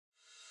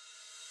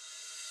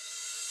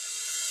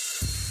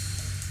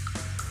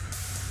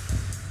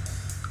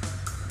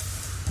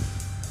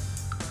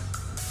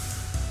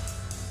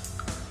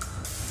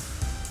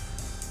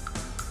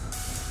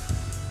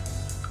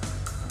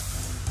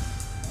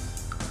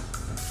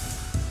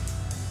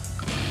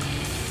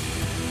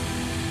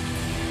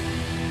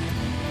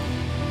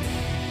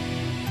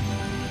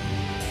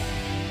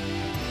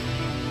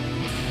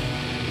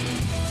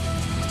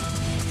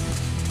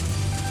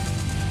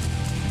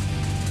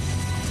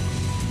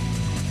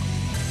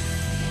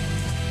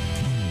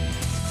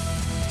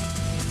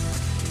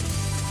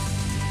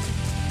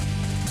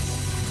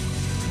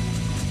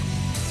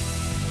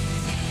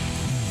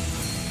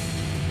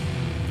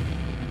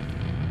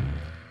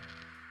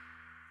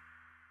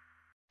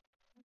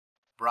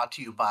brought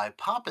to you by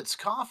Poppets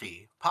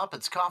Coffee,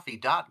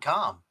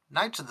 poppetscoffee.com.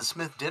 Knights of the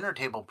Smith Dinner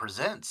Table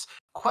presents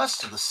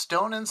Quest of the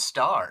Stone and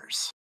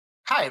Stars.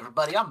 Hi,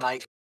 everybody, I'm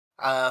Mike.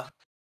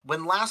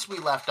 When last we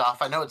left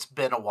off, I know it's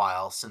been a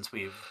while since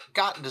we've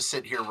gotten to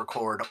sit here,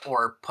 record,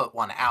 or put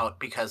one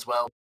out because,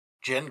 well,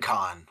 Gen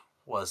Con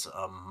was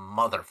a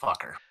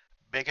motherfucker.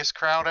 Biggest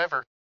crowd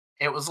ever.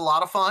 It was a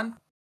lot of fun,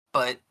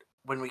 but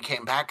when we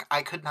came back,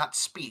 I could not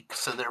speak,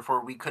 so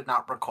therefore we could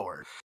not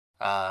record.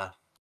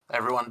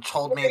 Everyone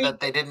told me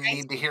that they didn't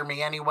need to hear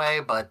me anyway,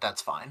 but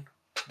that's fine.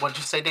 What'd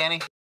you say, Danny?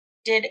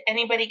 Did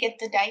anybody get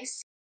the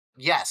dice?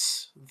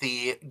 Yes,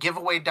 the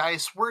giveaway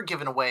dice were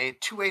given away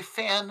to a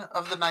fan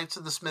of the Knights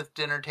of the Smith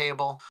Dinner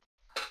Table,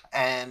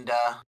 and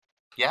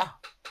yeah,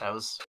 it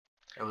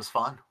was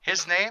fun.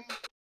 His name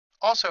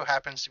also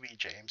happens to be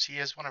James. He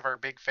is one of our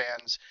big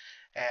fans,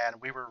 and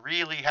we were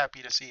really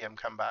happy to see him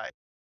come by.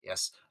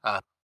 Yes,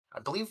 I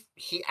believe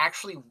he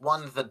actually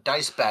won the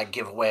dice bag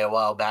giveaway a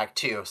while back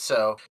too,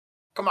 so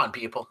come on,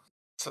 people.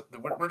 So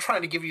we're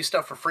trying to give you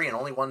stuff for free and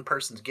only one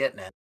person's getting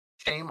it.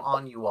 Shame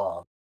on you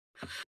all.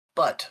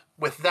 But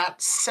with that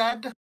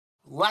said,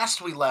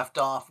 last we left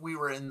off, we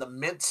were in the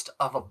midst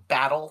of a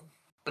battle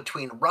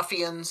between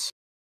ruffians,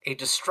 a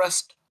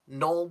distressed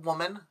Knoll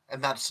woman,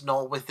 and that's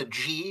Knoll with a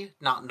G,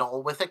 not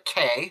Knoll with a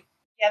K.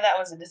 Yeah, that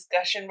was a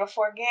discussion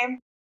before game.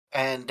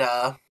 And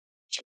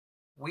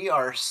we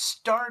are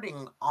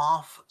starting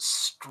off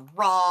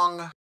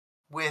strong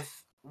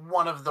with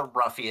one of the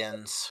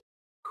ruffians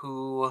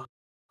who,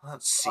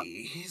 let's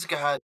see, he's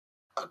got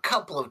a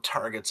couple of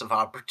targets of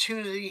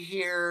opportunity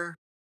here,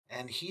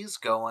 and he's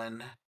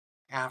going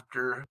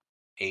after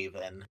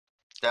Haven.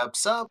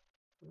 Steps up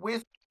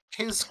with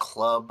his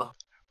club,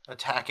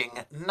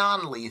 attacking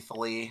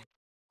non-lethally.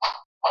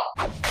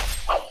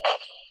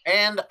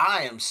 And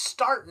I am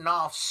starting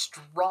off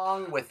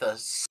strong with a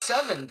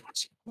 17.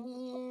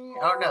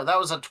 Oh no, that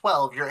was a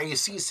 12. Your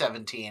AC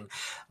 17.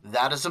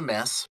 That is a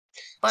miss.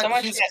 But so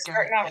much for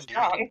starting off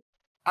strong.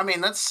 I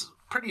mean, that's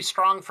pretty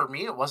strong for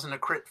me. It wasn't a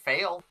crit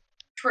fail.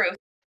 True.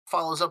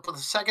 Follows up with a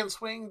second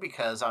swing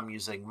because I'm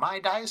using my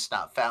dice,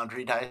 not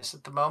Foundry dice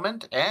at the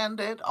moment, and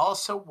it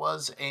also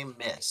was a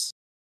miss.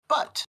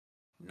 But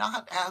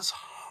not as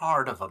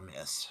hard of a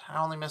miss.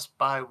 I only missed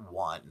by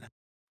one.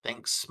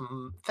 Thanks,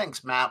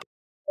 map.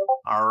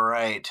 All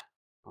right.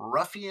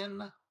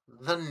 Ruffian,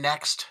 the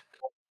next.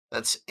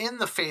 That's in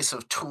the face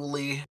of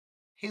Thule.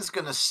 He's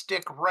going to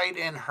stick right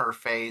in her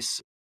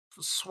face,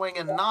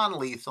 swinging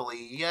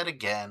non-lethally yet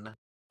again.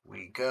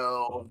 We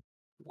go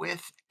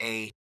with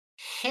a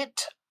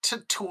hit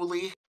to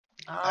Thule.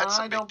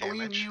 I don't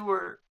believe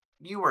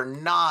you were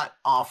not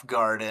off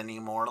guard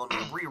anymore. Let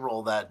me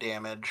re-roll that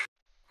damage.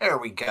 There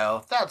we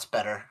go. That's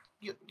better.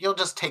 You'll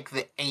just take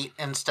the 8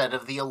 instead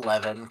of the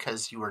 11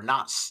 because you were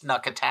not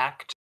snuck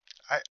attacked.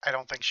 I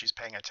don't think she's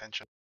paying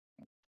attention.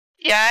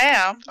 Yeah, I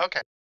am.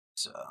 Okay.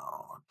 So,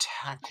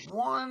 attack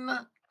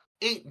 1,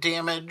 8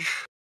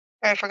 damage.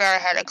 I forgot I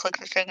had to click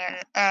the thing,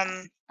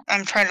 and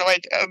I'm trying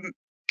to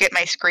get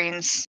my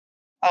screens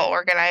all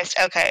organized.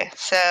 Okay,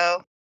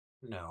 so.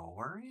 No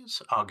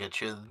worries. I'll get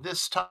you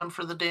this time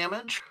for the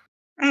damage.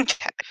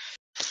 Okay.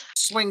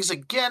 Swings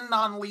again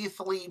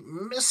non-lethally,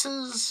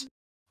 misses.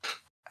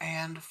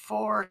 And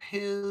for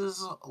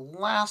his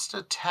last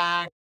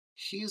attack,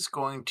 he's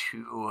going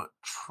to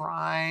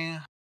try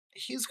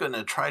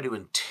to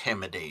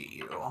intimidate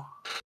you.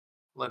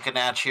 Looking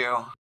at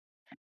you,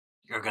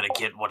 you're going to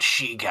get what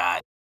she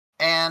got.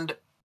 And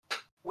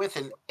with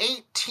an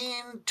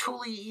 18,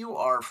 Thule, you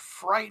are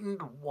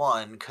frightened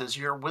 1 because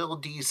your will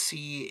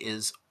DC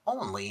is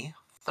only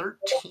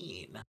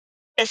 13.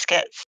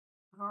 Biscuits.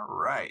 All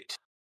right.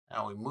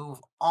 Now we move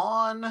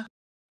on.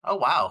 Oh,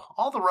 wow.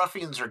 All the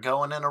ruffians are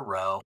going in a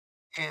row.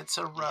 It's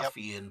a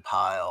ruffian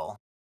pile.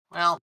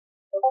 Well,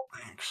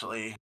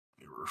 actually, let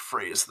me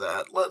rephrase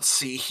that. Let's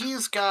see.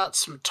 He's got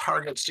some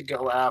targets to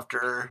go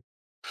after.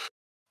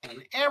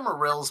 And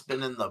Amaril's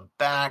been in the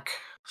back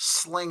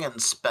slinging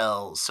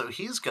spells, so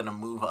he's going to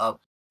move up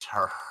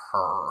to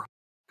her.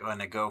 Going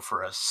to go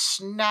for a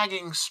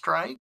snagging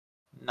strike.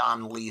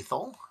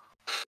 Non-lethal.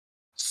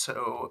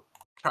 So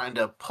trying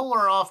to pull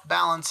her off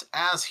balance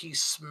as he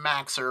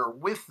smacks her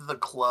with the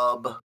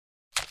club.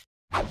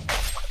 That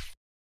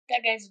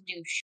guy's a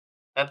douche.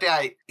 That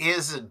guy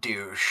is a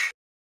douche,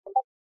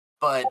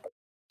 but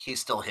he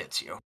still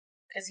hits you.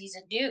 Because he's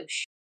a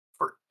douche.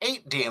 For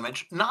 8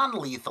 damage,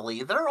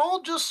 non-lethally,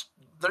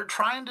 they're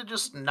trying to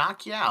just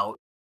knock you out.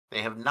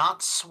 They have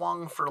not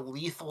swung for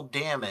lethal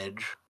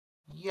damage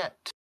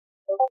yet.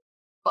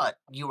 But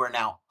you are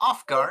now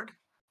off guard,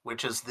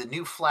 which is the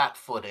new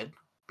flat-footed,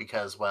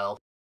 because, well,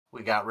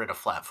 we got rid of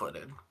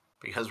flat-footed,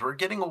 because we're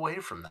getting away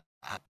from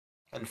that.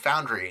 And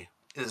Foundry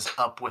is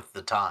up with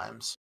the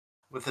times.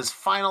 With his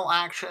final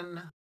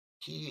action,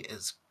 he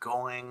is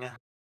going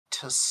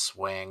to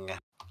swing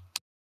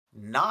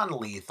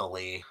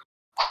non-lethally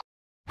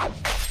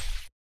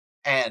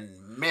and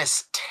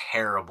miss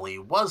terribly.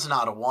 Was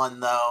not a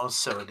 1, though,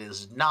 so it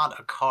is not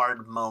a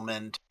card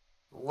moment.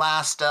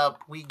 Last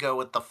up, we go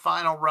with the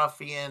final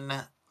ruffian.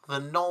 The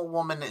Knoll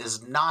woman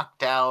is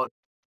knocked out.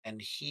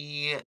 and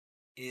he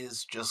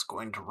is just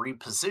going to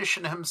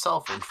reposition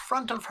himself in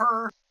front of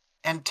her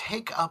and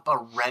take up a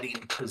ready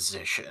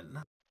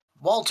position.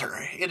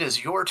 Walter, it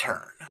is your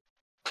turn.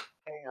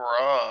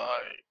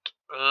 Right.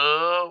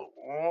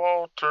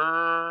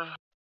 Walter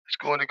is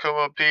going to come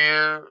up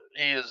here.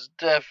 He is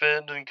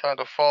deafened and kind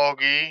of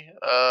foggy.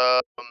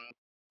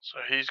 So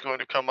he's going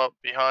to come up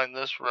behind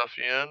this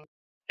ruffian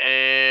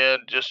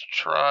and just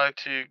try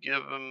to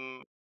give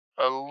him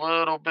a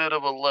little bit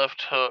of a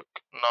left hook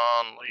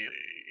non-lethal.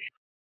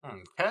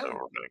 Okay. So we're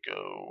going to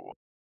go.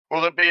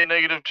 Will it be a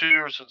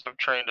 -2, or since I've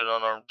trained it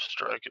on unarmed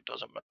strike, it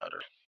doesn't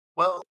matter?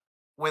 Well,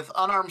 with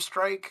unarmed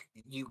strike,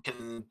 you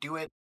can do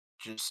it.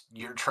 Just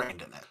you're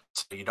trained in it,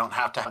 so you don't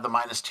have to have the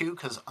 -2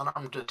 because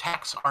unarmed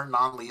attacks are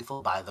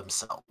non-lethal by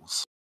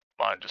themselves.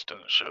 Mine just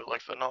didn't show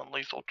like the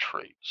non-lethal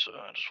trait, so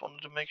I just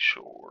wanted to make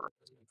sure.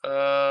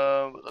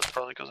 But that's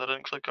probably because I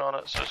didn't click on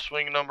it. So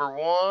swing number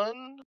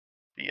 1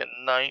 be a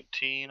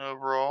 19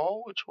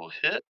 overall, which will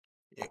hit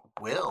It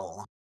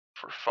will.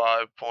 for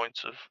 5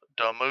 points of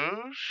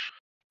damage.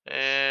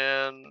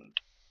 And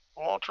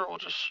Walter will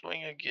just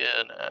swing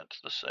again at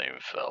the same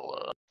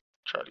fella.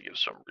 Try to give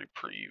some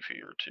reprieve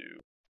here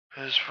to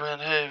his friend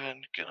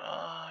Haven. Can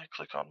I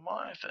click on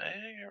my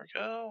thing? Here we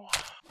go.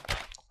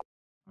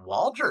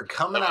 Walter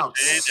coming out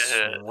 17 to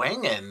hit.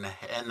 swinging,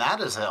 and that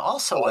is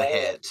also a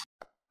hit.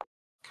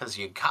 Because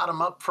you got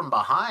him up from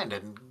behind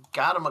and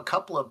got him a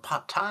couple of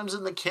times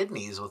in the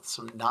kidneys with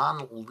some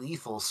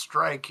non-lethal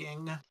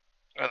striking.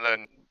 And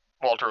then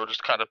Walter will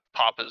just kind of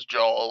pop his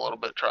jaw a little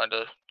bit, trying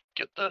to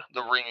get the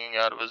ringing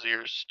out of his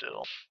ears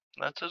still.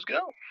 That's his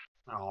go.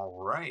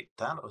 All right,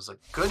 that was a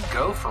good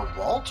go for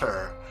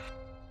Walter.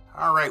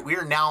 All right, we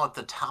are now at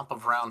the top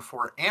of round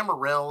 4.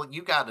 Amaryl,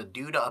 you got a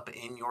dude up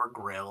in your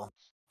grill.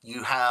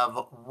 You have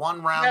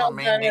one round Well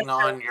remaining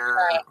done with on your...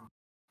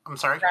 I'm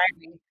sorry?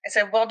 rhyming. I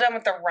said, well done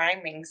with the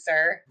rhyming,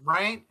 sir.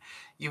 Right?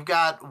 You've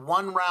got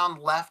one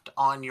round left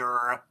on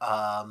your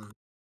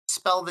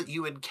spell that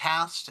you would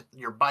cast,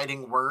 your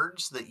biting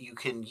words that you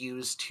can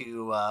use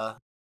to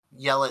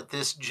yell at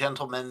this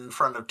gentleman in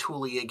front of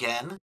Thule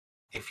again,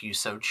 if you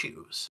so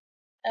choose.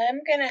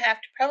 I'm gonna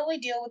have to probably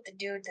deal with the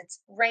dude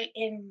that's right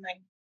in my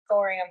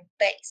Gorium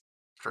face.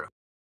 True.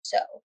 So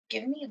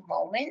give me a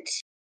moment.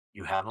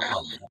 You have a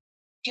moment.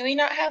 Do we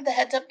not have the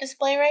heads up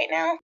display right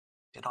now?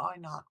 Did I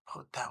not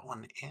put that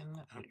one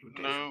in? Oh, you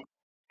did. No.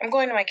 I'm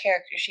going to my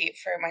character sheet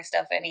for my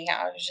stuff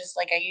anyhow. It's just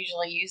like I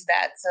usually use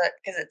that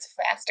because it's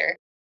faster.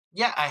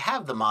 Yeah, I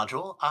have the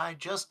module. I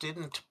just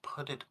didn't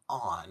put it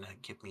on.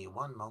 Give me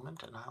one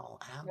moment and I'll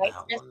add Right,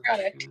 that this one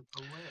product. to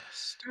the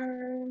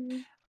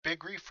list.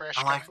 Big refresh.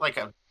 I'll act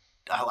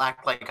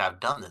like I've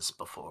done this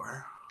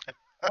before.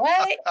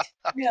 What?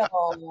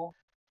 No.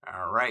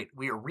 All right,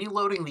 we are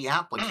reloading the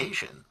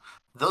application.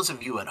 Those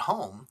of you at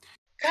home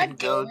God can damn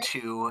go it.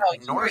 to Oh, you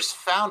were-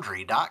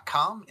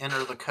 norsefoundry.com,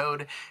 enter the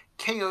code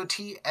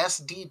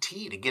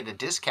KOTSDT to get a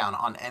discount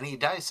on any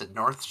dice at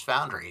Norse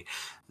Foundry.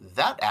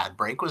 That ad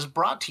break was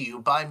brought to you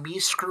by me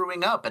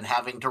screwing up and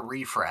having to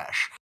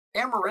refresh.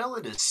 Amaryl,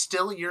 it is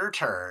still your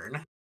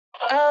turn.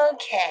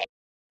 Okay.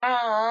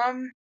 I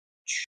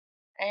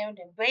am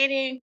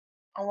debating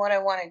on what I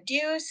want to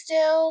do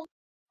still.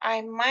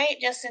 I might,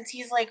 just since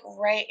he's like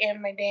right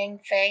in my dang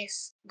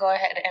face, go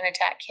ahead and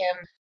attack him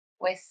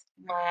with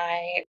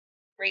my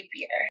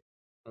rapier.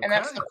 And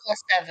that's Okay. the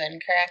 +7,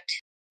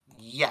 correct?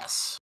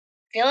 Yes.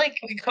 I feel like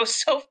we go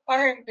so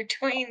far in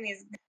between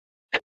these.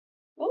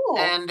 Ooh,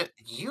 And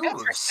you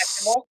that's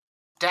respectable.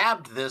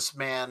 stabbed this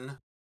man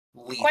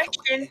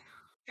Question lethally.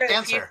 for the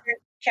Answer. future: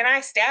 can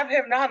I stab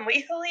him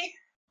non-lethally?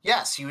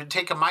 Yes, you would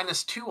take a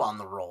 -2 on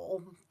the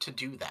roll to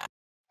do that.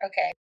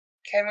 Okay.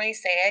 Can we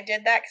say I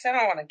did that? Because I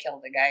don't want to kill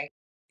the guy.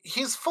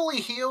 He's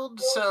fully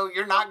healed, so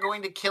you're not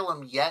going to kill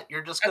him yet.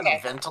 You're just going to Okay.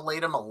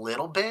 ventilate him a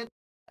little bit,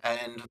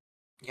 and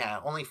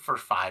yeah, only for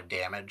 5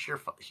 damage.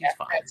 He's Yeah,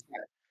 fine.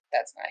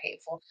 that's not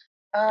hateful.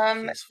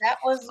 He's That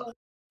was fine.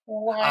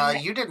 one.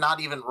 You did not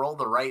even roll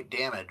the right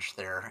damage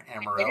there,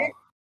 Amaryl. didn't?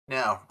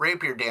 No,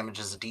 rapier damage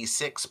is a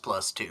d6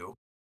 +2.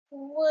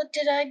 What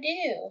did I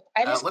do?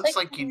 I just Looks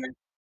clicked like you. on the-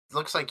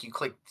 Looks like you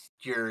clicked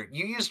you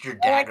used your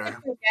Oh, I dagger.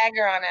 clicked the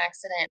dagger on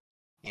accident.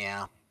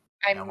 Yeah.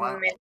 I Yeah, why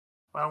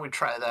don't we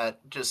try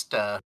that? Just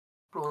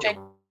roll Should-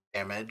 your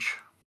damage.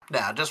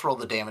 Nah, just roll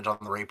the damage on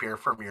the rapier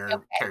from your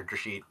Okay. character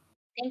sheet.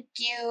 Thank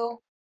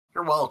you.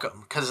 You're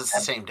welcome, because it's the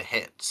Um, same to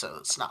hit, so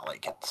it's not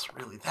like it's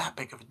really that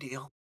big of a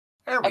deal.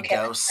 There we Okay,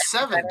 go. that's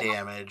 7 better.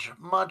 damage.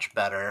 Much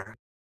better.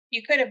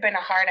 You could have been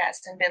a hard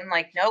ass and been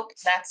like, nope,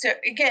 that's it.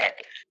 Again.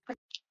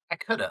 I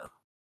could have,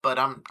 but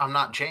I'm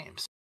not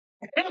James.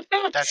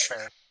 That's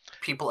fair.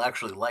 People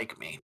actually like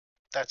me.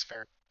 That's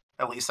fair.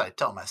 At least I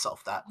tell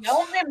myself that.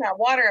 Don't let that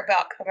water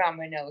about come out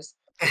my nose.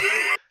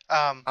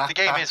 The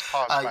game is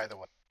paused, by the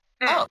way.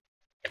 Oh,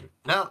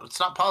 no, it's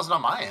not paused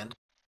on my end.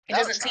 It No,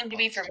 doesn't it's not seem to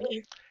be for paused. me.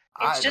 It's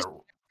Either. just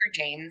for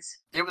James.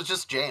 It was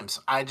just James.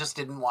 I just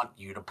didn't want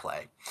you to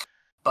play.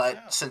 But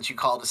Yeah. since you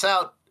called us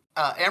out,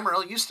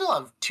 Amaryl, you still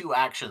have 2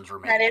 actions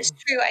remaining. That is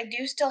true. I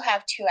do still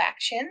have 2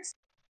 actions.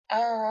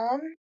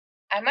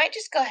 I might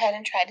just go ahead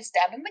and try to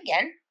stab him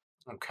again.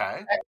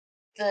 Okay.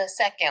 The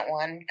second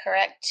one,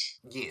 correct?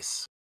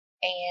 Yes.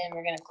 And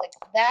we're going to click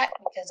that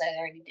because I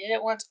already did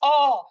it once.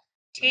 Oh,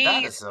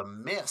 That tease. is a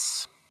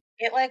miss.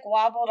 It like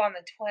wobbled on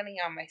the 20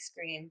 on my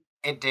screen.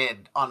 It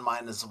did on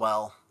mine as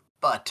well,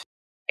 but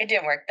It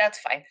didn't work. That's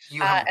fine.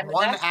 you have And the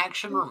one next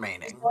action one is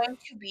remaining. going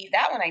to be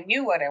that one. I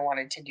knew what I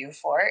wanted to do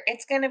for.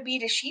 It's going to be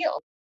to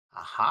shield.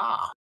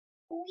 Aha.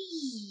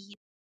 Whee!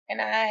 And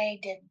I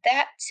did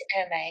that,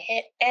 and I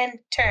hit end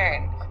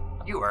turn.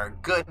 You are a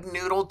good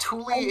noodle,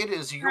 Thule. It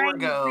is your Trying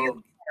go. real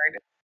hard.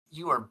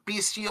 You are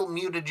bestial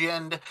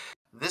mutagen.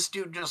 This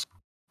dude just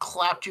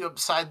clapped you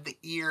upside the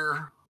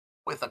ear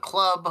with a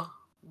club.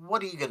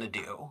 What are you gonna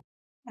do?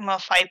 I'm gonna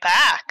fight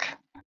back.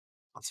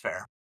 That's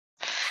fair.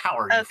 How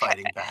are you Okay.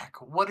 fighting back?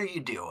 What are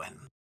you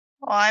doing?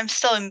 Well, I'm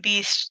still in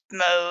beast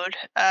mode,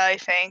 I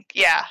think.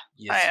 Yeah,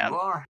 Yes, I you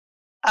are.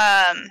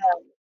 am.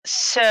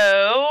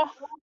 So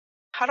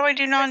how do I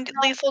do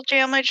non-lethal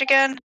damage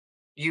again?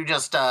 You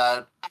just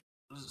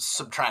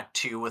subtract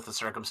 2 with the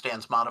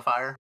circumstance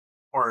modifier.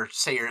 Or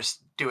say you're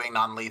doing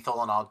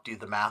non-lethal and I'll do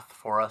the math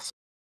for us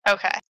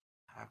Okay.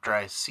 after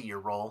I see your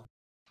roll.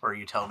 Or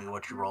you tell me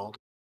what you rolled.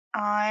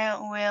 I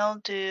will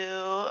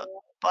do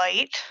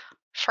bite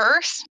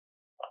first.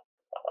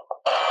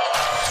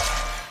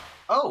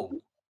 Oh,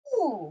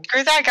 Ooh.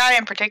 Screw that guy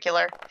in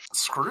particular.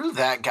 screw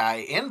that guy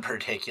in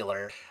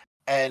particular.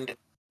 And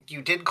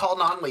you did call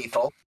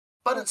non-lethal,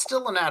 but it's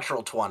still a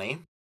natural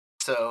 20.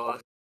 So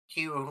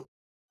you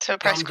So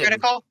press gummed him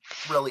critical.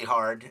 really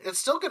hard. It's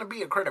still going to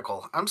be a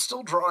critical. I'm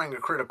still drawing a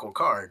critical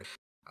card.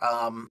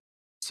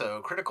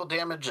 So critical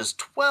damage is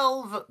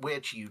 12,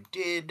 which you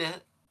did.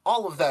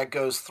 All of that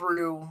goes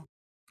through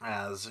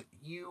as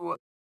you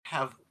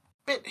have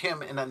bit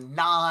him in a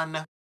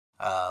non-bleedy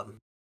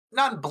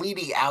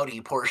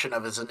outy portion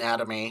of his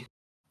anatomy,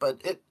 but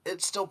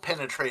it still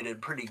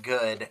penetrated pretty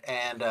good,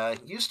 and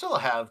you still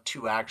have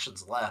 2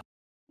 actions left.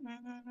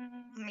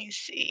 Let me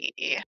see.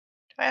 Do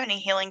I have any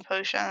healing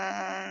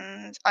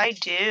potions? I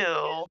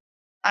do.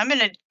 I'm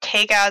gonna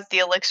take out the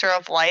elixir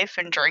of life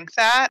and drink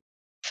that,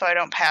 so I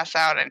don't pass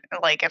out and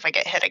like if I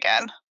get hit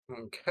again.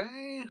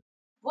 Okay.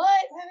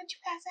 What? Why did you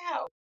pass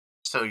out?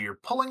 So you're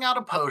pulling out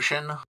a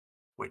potion,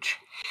 which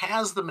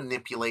has the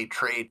manipulate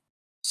trait.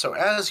 So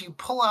as you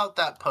pull out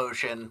that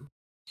potion,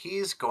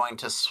 he's going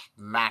to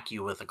smack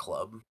you with a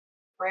club,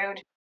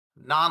 Rude.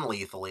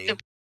 non-lethally.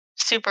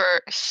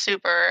 Super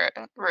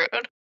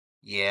rude.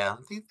 Yeah,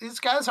 these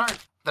guys aren't.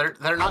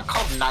 They're not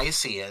called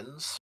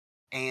Niceans,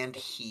 and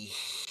he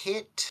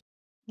hit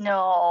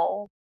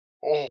No.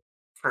 Oh,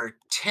 for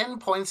 10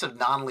 points of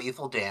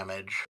non-lethal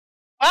damage,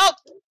 Well,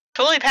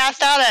 totally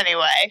passed out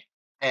anyway.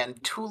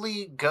 and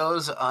Thule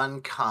goes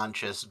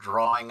unconscious,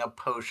 drawing a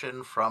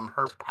potion from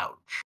her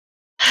pouch.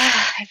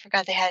 I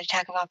forgot they had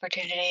attack of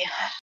opportunity.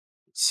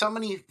 So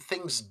many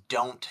things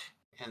don't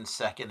in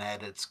second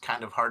ed, it's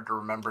kind of hard to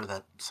remember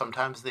that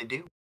sometimes they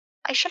do.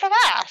 I should have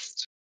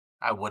asked.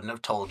 I wouldn't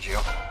have told you.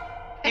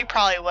 You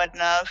probably wouldn't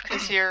have,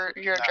 because you're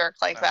a No, jerk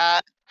like no.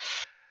 that.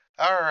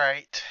 All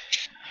right.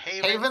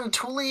 Haven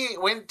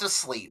Thule went to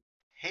sleep.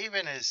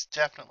 Haven is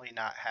definitely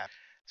not happy.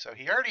 So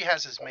he already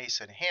has his mace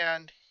in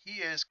hand.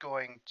 He is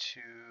going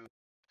to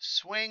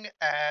swing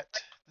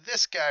at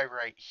this guy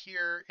right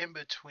here in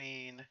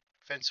between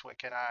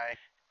Fenswick and I.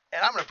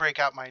 And I'm going to break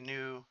out my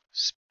new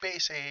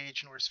Space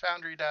Age Norse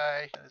Foundry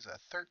die. That is a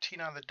 13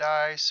 on the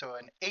die, so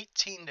an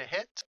 18 to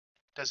hit.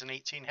 Does an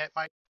 18 hit,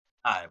 Mike?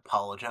 I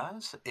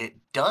apologize. It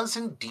does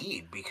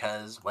indeed,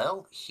 because,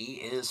 well, he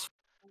is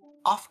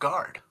off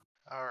guard.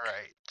 All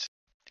right.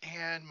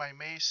 And my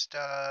mace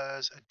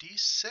does a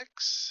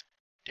d6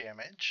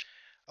 damage.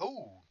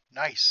 Oh,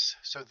 nice.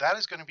 So that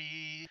is going to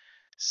be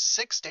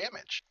 6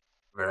 damage.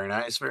 Very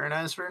nice, very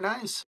nice, very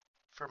nice.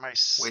 For my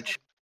Which,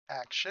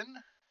 action,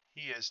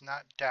 he is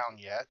not down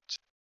yet.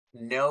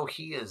 no,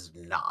 he is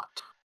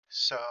not.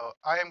 So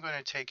I am going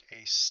to take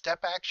a step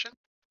action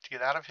to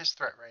get out of his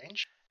threat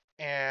range.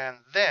 And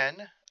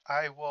then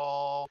I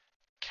will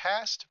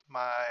cast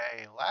my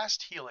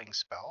last healing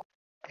spell.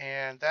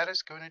 And that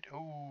is going to...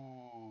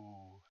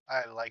 Ooh,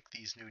 I like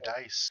these new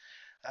dice.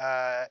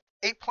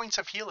 8 points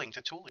of healing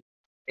to Thule.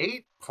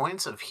 8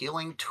 points of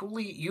healing. Thule,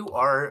 you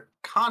are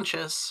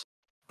conscious,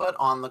 but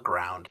on the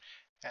ground.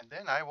 And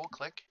then I will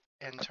click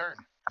end turn.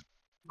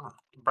 Oh,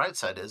 the bright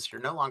side is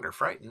you're no longer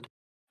frightened.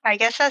 I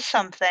guess that's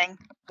something.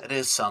 It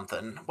is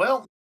something.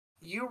 Well,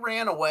 you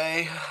ran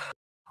away.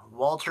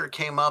 Walter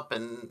came up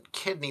and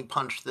kidney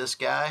punched this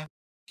guy.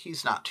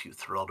 He's not too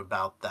thrilled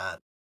about that.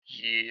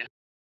 yeah.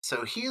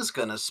 So he's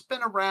going to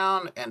spin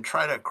around and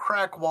try to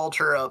crack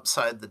Walter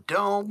upside the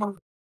dome.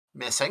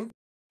 Missing.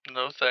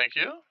 No, thank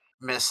you.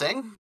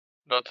 Missing.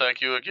 No,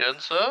 thank you again,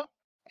 sir.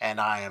 And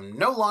I am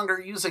no longer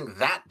using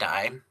that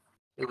die.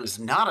 It was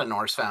not a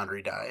Norse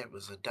Foundry die. It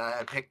was a die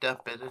I picked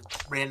up at a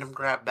random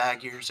grab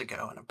bag years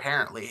ago, and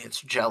apparently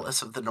it's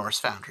jealous of the Norse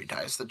Foundry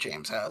dice that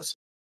James has.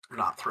 I'm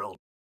not thrilled.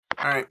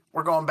 All right,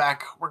 we're going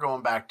back. We're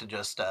going back to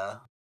just the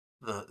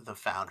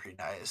Foundry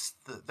dice.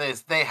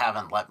 They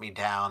haven't let me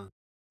down,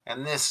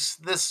 and this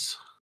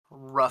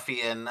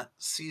ruffian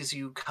sees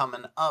you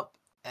coming up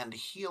and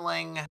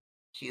healing,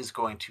 he's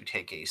going to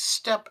take a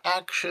step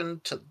action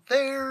to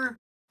there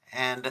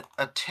and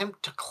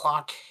attempt to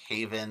clock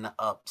Haven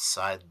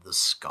upside the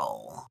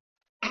skull.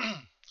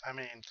 I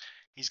mean,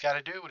 he's got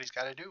to do what he's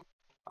got to do.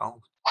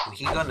 Oh, and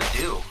he gonna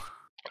do?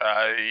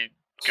 I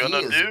He gonna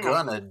is do.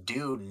 gonna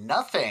do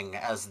nothing,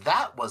 as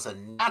that was a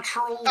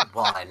natural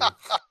one.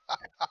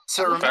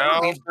 So remember,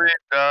 Foundry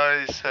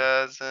Dice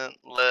hasn't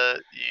let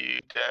you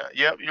down.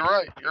 Yep, you're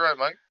right. You're right,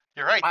 Mike.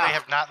 You're right. Wow. They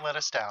have not let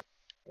us down.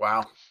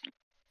 Wow.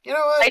 You know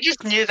what? I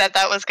just knew that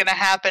was going to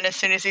happen as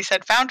soon as he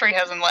said Foundry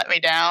hasn't let me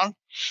down.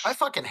 I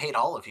fucking hate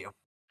all of you.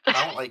 I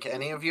don't like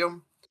any of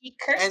you. He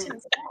cursed And-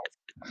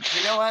 himself.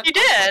 You know what? You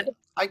did.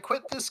 I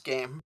quit this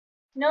game.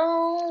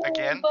 No,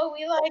 Again? but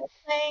we like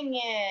playing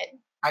it.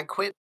 I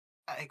quit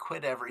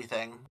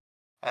everything.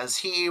 As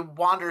he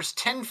wanders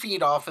 10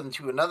 feet off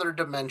into another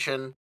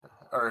dimension.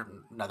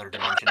 Another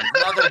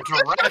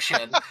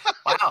direction.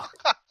 Wow.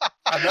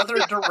 Another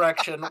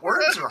direction.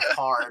 Words are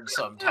hard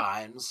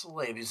sometimes,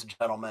 ladies and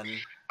gentlemen.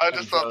 I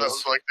just thought that those-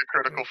 was like the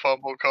critical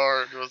fumble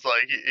card. It was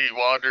like he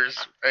wanders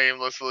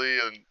aimlessly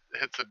and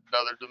hits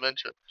another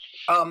dimension.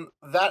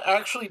 That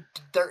actually,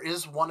 there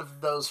is one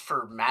of those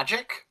for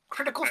magic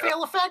critical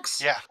fail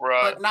effects. Yeah.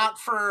 Right. But not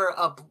for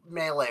a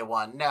melee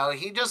one. No,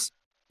 he just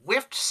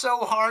whiffed so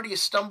hard he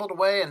stumbled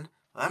away, and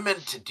I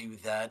meant to do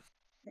that.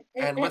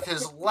 And with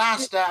his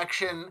last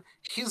action,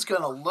 he's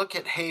going to look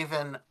at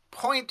Haven,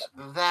 point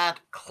that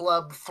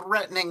club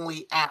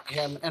threateningly at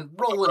him, and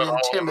roll an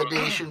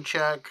intimidation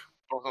check.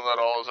 Wasn't that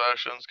all his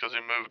actions? Because he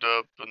moved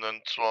up and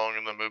then swung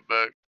and then moved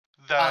back.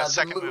 The The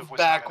second move move was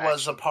back not an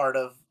was a action. part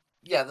of...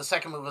 Yeah, the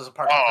second move was a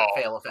part of the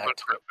crit fail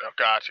effect.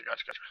 Gotcha.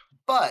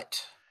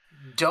 But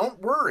don't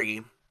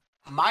worry,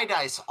 my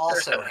dice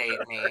also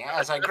hate me,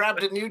 as I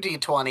grabbed a new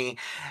d20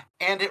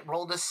 and it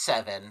rolled a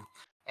 7.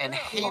 And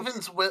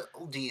Haven's will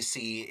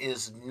DC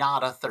is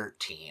not a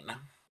 13.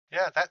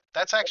 Yeah,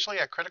 that's actually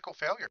a critical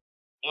failure.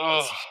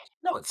 Ugh.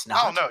 No, it's Oh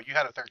not. no, you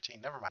had a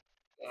 13. Never mind.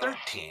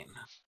 13.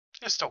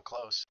 It's still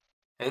close.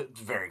 It's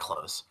very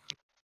close.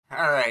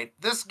 All right,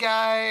 this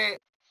guy,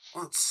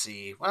 let's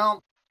see.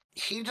 Well,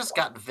 he just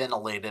got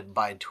ventilated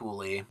by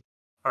Thule.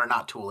 Or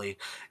not Thule,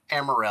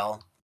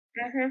 Amarel.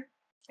 Mm-hmm.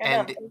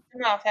 And- I've pissed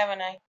him off,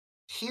 haven't I?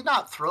 He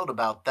not thrilled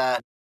about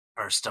that.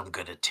 First, I'm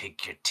gonna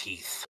take your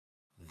teeth.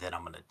 Then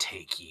I'm gonna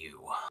take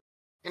you.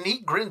 And he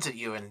grins at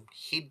you, and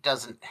he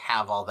doesn't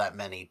have all that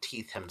many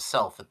teeth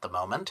himself at the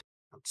moment.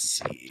 Let's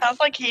see. Sounds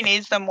like he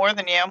needs them more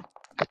than you.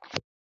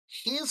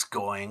 He's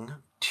going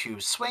to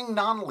swing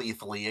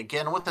non-lethally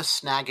again with a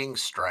snagging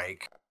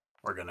strike.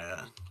 We're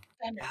gonna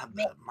add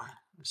that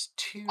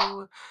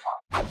 -2.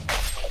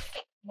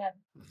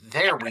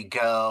 There we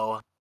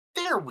go.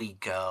 There we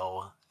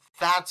go.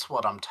 That's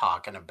what I'm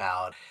talking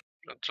about.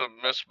 It's a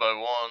miss by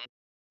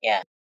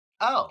 1.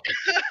 Oh,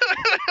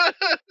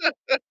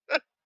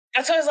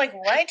 That's why I was like,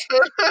 what?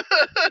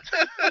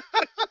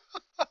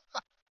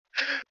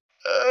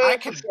 I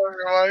can- Sorry,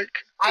 Mike.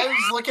 I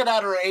was looking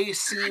at her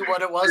AC,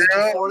 what it was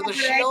Yeah. before the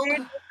shield.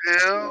 Yeah.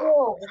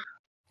 Oh,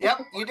 Yep,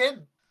 you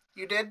did.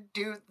 You did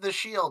do the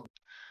shield.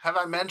 Have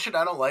I mentioned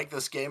I don't like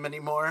this game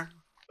anymore?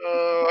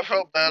 I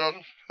felt bad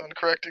on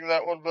correcting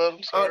that one, but I'm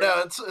Oh sorry.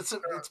 no,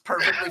 it's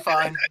perfectly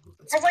fine.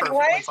 It's I was like, why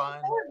perfectly is he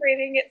fine.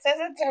 celebrating? It says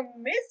it's a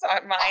miss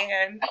on my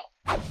end.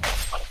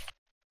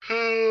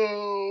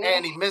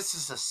 And he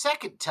misses a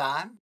second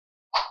time.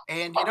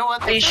 And you know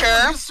what? Are you third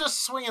one, sure? He's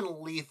just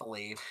swinging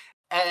lethally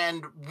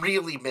and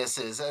really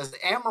misses as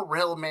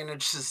Amaryl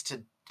manages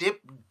to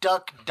dip,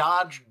 duck,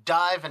 dodge,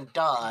 dive, and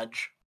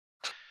dodge.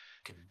 You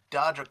can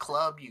dodge a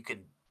club, you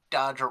can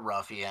dodge a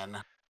ruffian.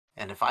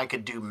 And if I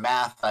could do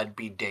math, I'd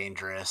be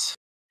dangerous.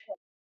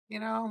 You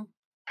know,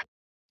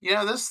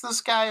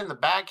 this guy in the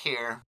back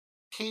here,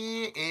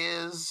 he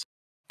is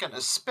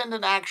gonna spend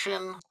an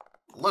action,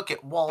 look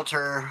at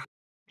Walter,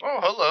 Oh,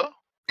 hello.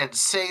 and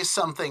say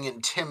something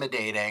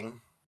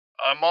intimidating.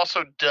 I'm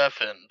also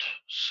deafened,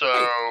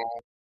 so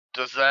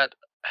does that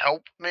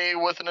help me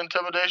with an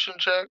intimidation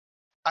check?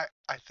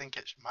 I think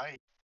it might.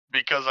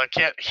 Because I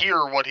can't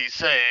hear what he's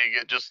saying.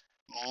 It just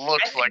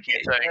looks think like he's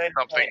it saying should,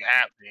 something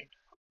at me.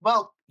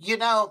 Well,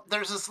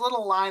 there's this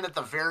little line at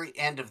the very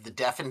end of the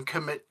deafen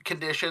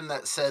condition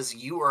that says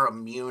you are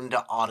immune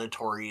to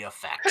auditory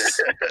effects.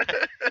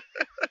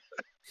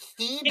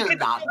 He You did could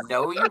not still-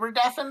 know you were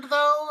deafened,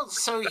 though,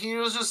 so he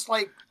was just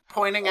like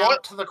pointing What?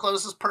 out to the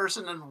closest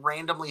person and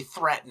randomly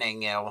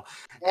threatening you.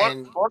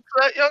 And What's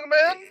that, young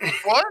man?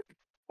 What?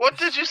 What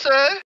did you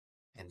say?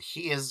 and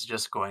he is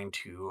just going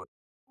to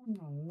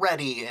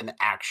ready an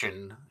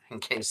action in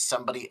case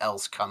somebody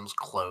else comes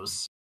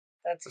close.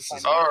 That's This funny.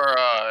 is- All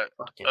right.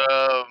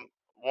 Fucking-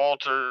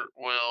 Walter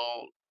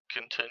will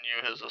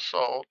continue his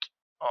assault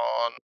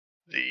on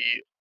the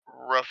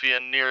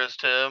ruffian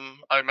nearest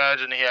him. I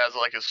imagine he has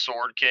like a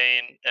sword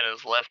cane in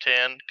his left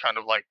hand, kind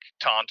of like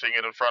taunting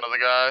it in front of the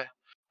guy,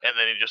 and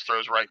then he just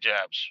throws right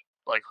jabs,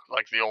 like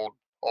the old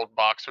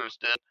boxers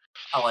did.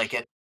 I like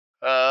it.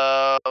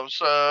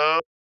 So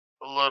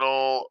A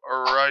little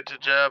right to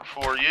jab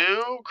for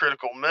you.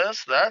 Critical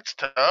miss. That's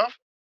tough.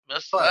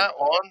 Missed But- that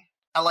one.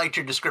 I liked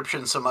your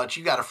description so much,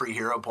 you got a free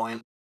hero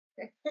point.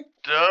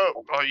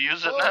 Dope. I'll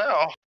use it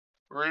now.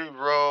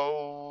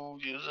 Reroll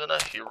using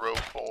a hero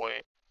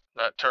point.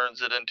 That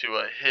turns it into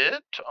a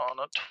hit on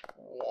a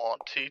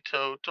 20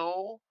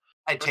 total.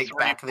 I For take 3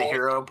 back the points.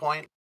 hero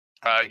point.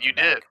 I take You it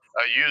back. did.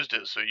 I used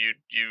it, so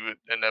you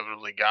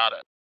inevitably got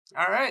it.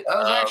 All right, that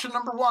was action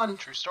number 1.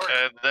 True story.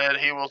 And then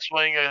he will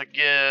swing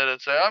again and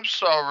say, I'm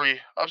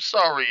sorry,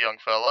 young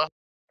fella.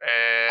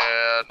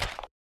 And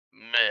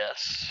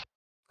miss.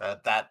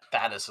 That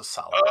is a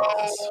solid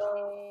miss.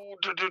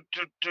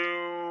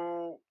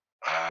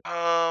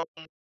 Oh,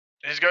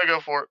 he's gonna go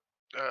for it.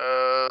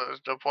 There's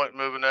no point in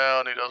moving now,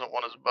 and he doesn't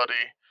want his buddy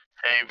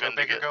Haven to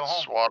big or get go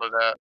home. swatted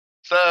at.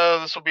 So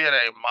this will be at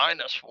a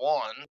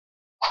 -1.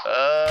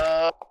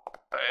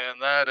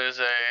 And that is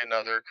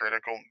another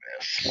critical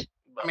miss.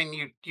 I mean,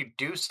 you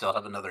do still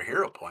have another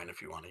hero point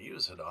if you want to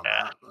use it on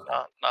Yeah,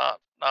 that.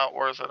 not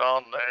worth it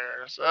on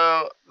there.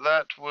 So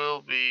that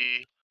will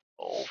be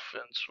old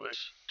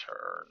Finswick's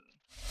turn.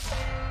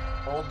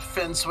 Old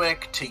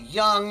Finswick to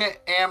young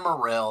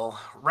Amaryl,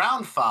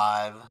 round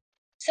 5.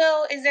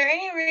 So, is there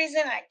any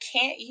reason I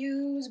can't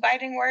use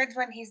biting words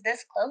when he's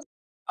this close?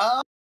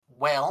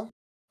 Well,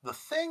 the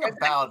thing Or is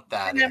about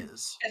that gonna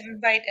is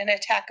invite an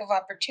attack of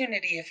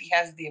opportunity if he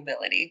has the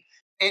ability?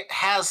 it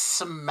has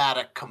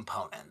somatic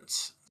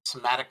components.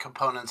 Somatic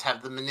components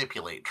have the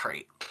manipulate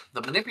trait.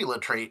 The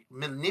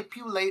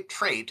manipulate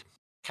trait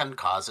can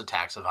cause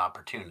attacks of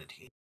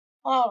opportunity.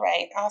 All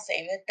right, I'll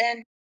save it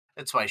then.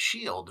 That's why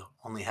shield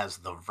only has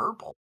the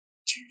verbal.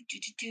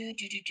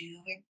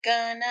 We're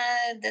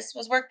gonna. This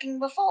was working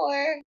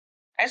before.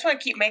 I just want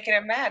to keep making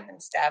him mad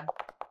and stab.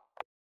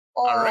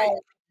 Oh, All right.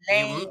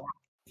 lame.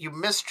 You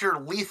missed your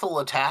lethal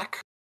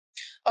attack.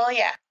 Oh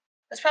yeah,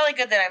 it's probably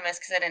good that I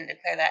missed because I didn't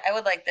declare that. I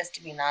would like this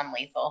to be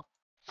non-lethal.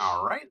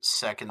 All right,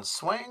 second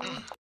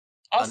swing.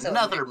 Also,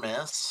 Another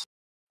miss.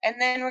 and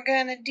then we're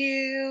gonna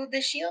do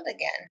the shield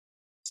again.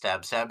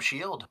 Stab, stab,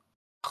 shield.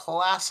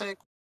 Classic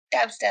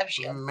Stab, stab,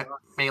 shield.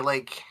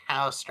 melee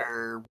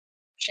caster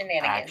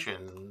Shenanigans.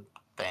 action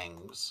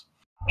things.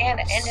 And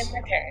end in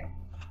my turn.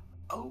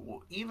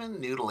 Oh, even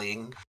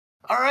noodling.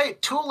 All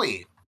right,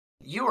 Thule,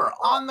 you are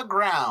on the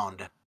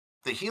ground.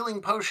 The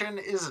healing potion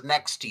is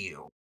next to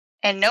you.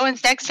 And no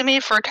one's next to me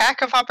for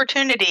attack of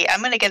opportunity. I'm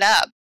going to get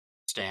up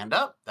Stand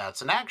up.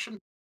 That's an action.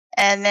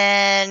 and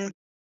then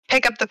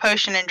pick up the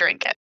potion and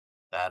drink it.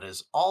 That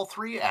is all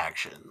 3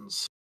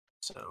 actions.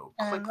 So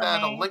click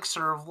that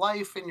elixir of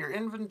life in your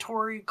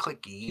inventory.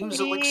 Click use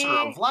elixir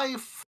of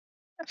life.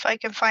 If I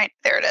can find...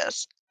 There it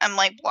is. I'm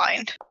like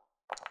blind.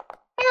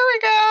 There we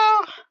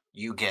go.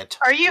 You get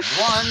Are you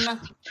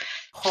 1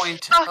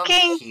 point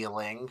fucking of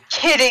healing.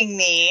 kidding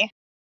me?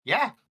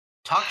 Yeah.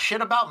 Talk shit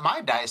about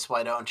my dice,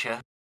 why don't you?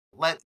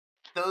 Let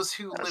those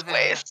who That's live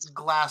waste. in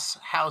glass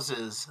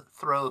houses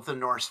throw the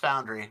Norse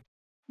foundry.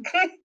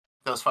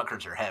 Those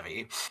fuckers are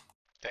heavy.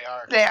 They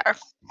are. They are.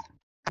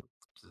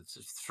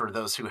 For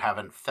those who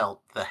haven't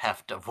felt the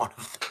heft of one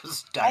of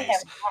those I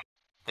dice,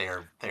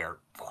 have. they are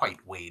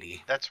quite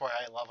weighty. That's why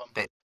I love them.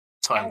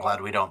 That's why I'm glad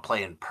we don't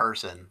play in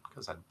person,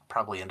 because I'd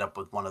probably end up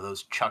with one of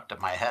those chucked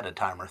at my head a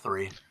time or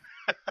 3.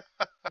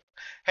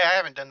 Hey, I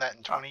haven't done that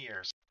in 20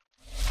 years.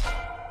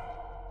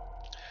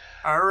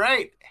 All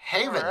right,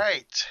 Haven. All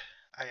right.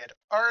 I had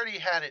already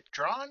had it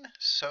drawn,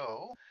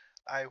 so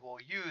I will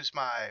use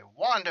my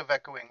Wand of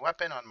Echoing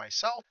Weapon on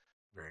myself.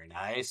 Very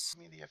nice.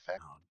 Give me the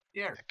effect. Oh,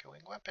 dear.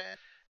 Echoing Weapon.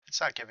 It's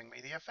not giving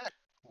me the effect.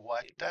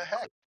 What the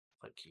heck?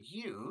 Click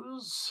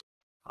use.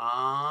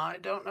 I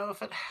don't know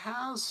if it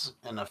has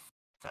an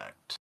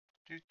effect.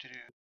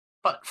 Doo-doo-doo.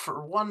 But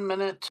for 1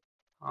 minute,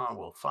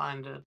 we'll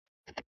find it.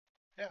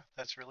 Yeah,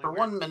 that's really For weird.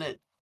 1 minute,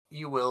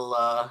 you will,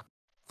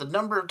 the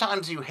number of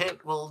times you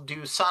hit will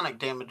do sonic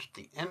damage at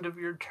the end of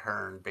your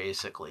turn,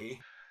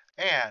 basically.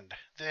 And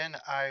then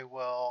I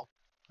will,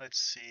 let's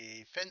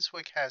see,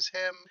 Finswick has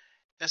him.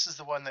 This is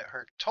the one that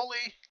hurt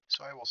Tully,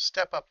 so I will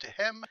step up to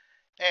him,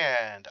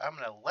 and I'm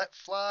going to let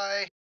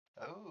fly.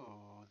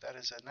 Oh, that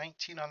is a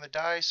 19 on the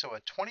die, so a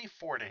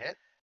 24 to hit.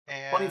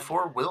 And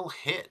 24 will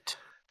hit.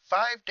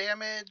 5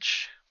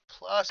 damage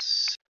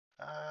plus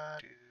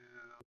to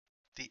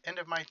the end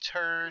of my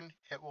turn.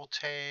 It will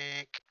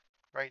take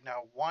right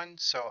now 1,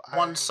 so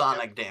 1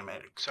 sonic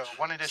damage. So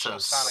 1 additional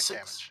So sonic 6.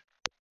 damage.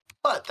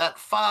 But that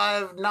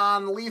 5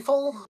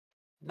 non-lethal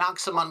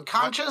knocks him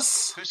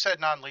unconscious. Who said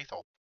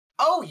non-lethal?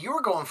 Oh, you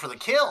were going for the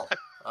kill.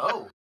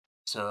 Oh.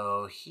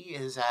 So he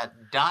is at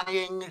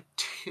dying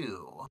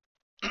 2.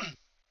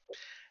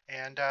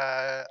 And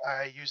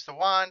I used the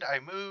wand, I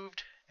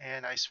moved,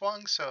 and I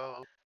swung,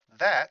 so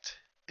that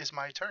is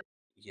my turn.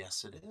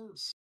 Yes, it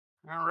is.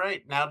 All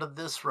right, now to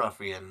this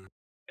ruffian.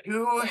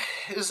 Who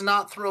is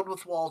not thrilled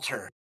with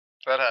Walter?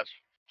 I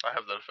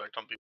have that effect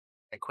on people.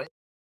 I quit.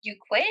 You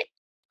quit?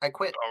 I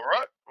quit. All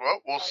right.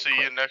 Well, we'll I see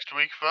quit. you next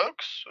week,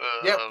 folks.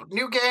 Yep,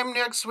 new game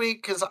next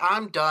week because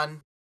I'm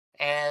done.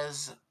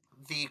 As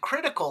the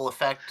critical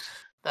effect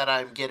that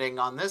I'm getting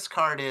on this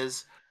card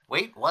is,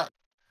 wait, what?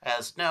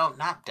 No,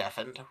 not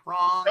deafened.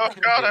 Wrong Oh God,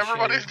 condition.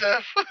 everybody's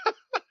deaf.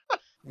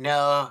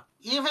 No,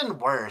 even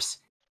worse.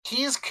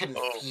 He's Oh.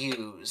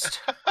 confused.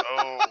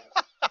 Oh.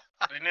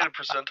 Do you need a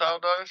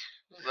percentile dice?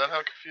 Is that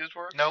how confused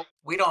works? Nope.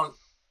 We don't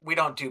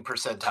do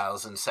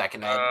percentiles in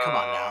second ed. Come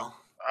on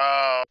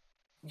now.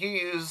 You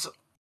use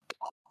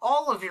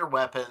all of your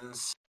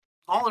weapons,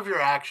 all of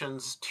your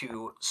actions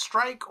to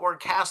strike or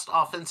cast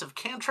offensive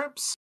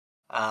cantrips.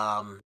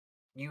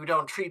 You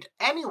don't treat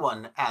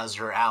anyone as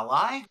your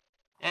ally,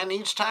 and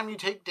each time you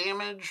take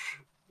damage,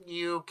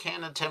 you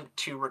can attempt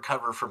to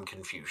recover from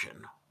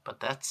confusion. But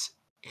that's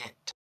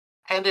it.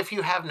 And if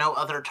you have no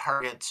other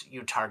targets,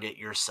 you target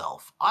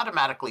yourself,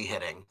 automatically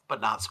hitting,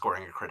 but not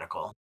scoring a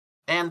critical.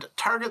 And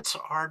targets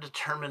are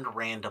determined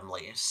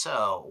randomly.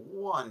 So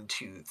 1,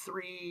 2,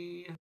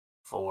 3,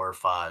 4,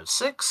 5,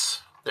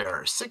 6. There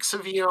are 6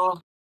 of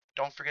you.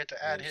 Don't forget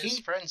to add And his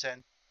friends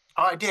in.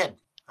 Oh, I did.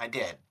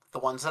 The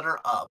ones that are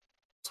up.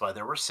 That's why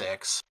there were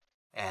 6.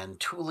 And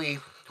Thule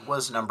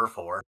was number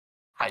 4.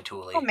 Hi,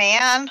 Thule. Oh,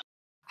 man.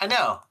 I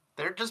know.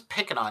 They're just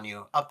picking on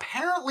you.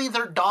 Apparently,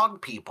 they're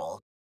dog people.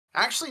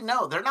 Actually,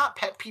 no, they're not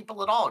pet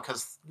people at all,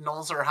 because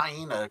gnolls are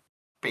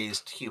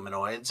hyena-based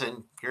humanoids,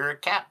 and you're a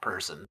cat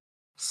person.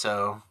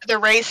 So, They're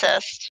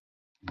racist.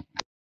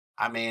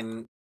 I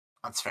mean,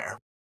 that's fair.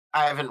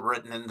 I haven't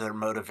written in their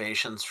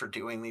motivations for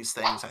doing these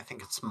things. I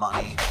think it's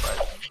money,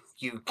 but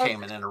you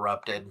came and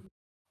interrupted.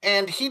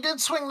 And he did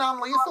swing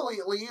non-lethally,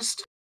 at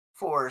least,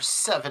 for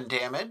 7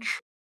 damage.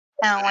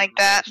 I don't like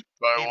that.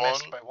 By He one.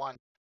 missed by 1.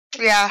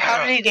 Yeah,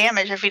 how did he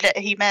damage if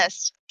he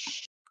missed?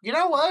 You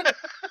know what?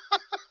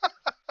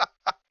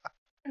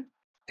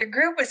 The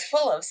group is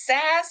full of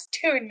sass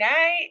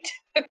tonight.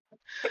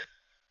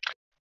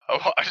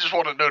 Oh, I just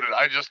want to note it.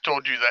 I just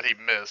told you that he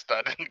missed.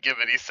 I didn't give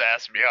any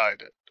sass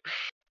behind it.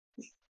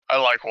 I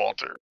like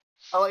Walter.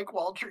 I like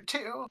Walter,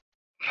 too.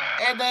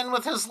 And then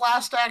with his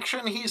last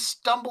action, he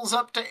stumbles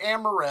up to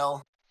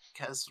Amaryl,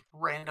 because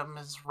random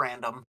is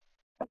random.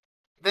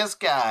 This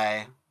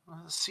guy,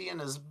 seeing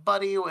his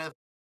buddy with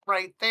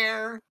right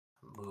there,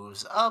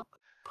 moves up,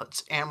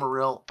 puts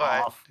Amaryl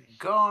But off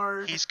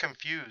guard. He's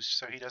confused,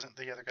 so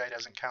the other guy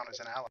doesn't count as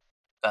an ally.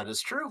 That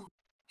is true.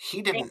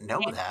 He didn't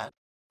know that.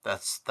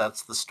 That's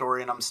the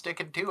story, and I'm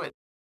sticking to it.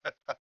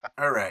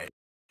 All right.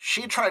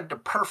 She tried to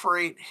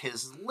perforate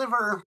his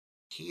liver.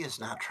 He is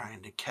not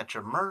trying to catch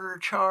a murder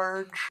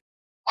charge.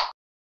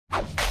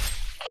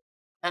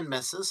 And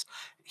misses.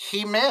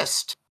 He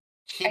missed.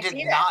 He I did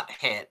see that. not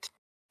hit.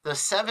 The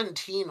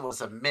 17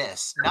 was a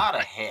miss, not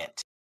a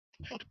hit.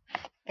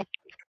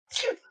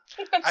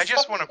 I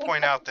just want to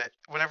point out that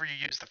whenever you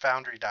use the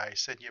Foundry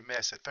dice and you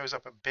miss, it throws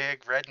up a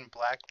big red and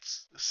black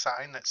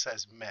sign that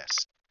says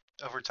miss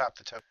over top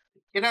the token.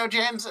 You know,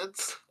 James,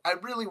 I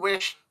really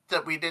wish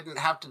that we didn't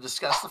have to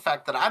discuss the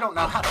fact that I don't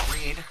know how to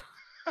read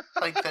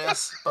like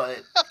this,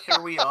 but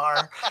here we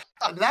are.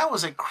 And that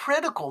was a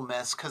critical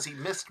miss because he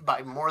missed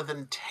by more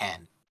than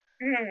 10.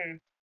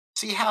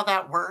 See how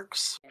that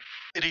works?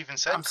 It even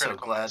said I'm so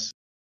critical glad. miss.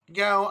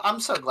 Yo, I'm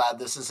so glad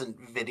this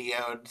isn't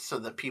videoed so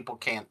that people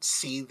can't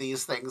see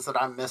these things that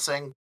I'm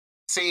missing.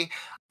 See,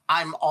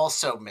 I'm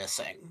also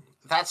missing.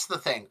 That's the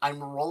thing.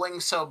 I'm rolling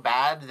so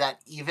bad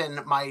that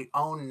even my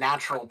own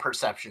natural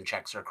perception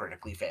checks are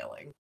critically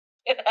failing.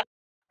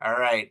 All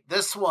right,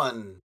 this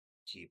one,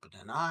 keeping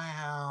an eye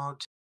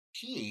out.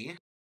 He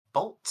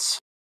bolts,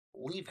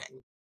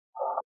 leaving.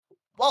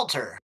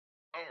 Walter.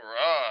 All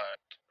right.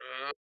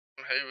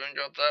 Haven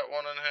got that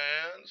one in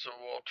hand, so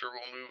Walter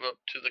will move up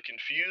to the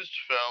confused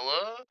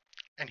fella.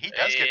 And he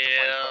does get the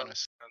flank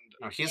bonus.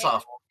 No, he's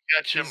off.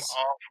 Catch him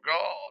off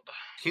guard.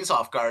 He's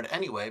off guard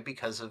anyway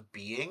because of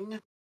being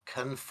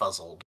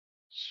confuzzled.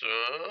 So,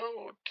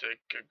 we'll take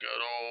a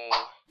good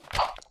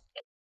old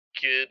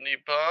kidney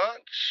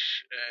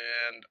punch,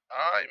 and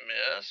I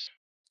miss.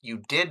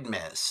 You did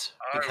miss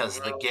because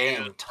the will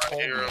game use my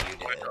told me hero you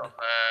point did. on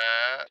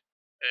that,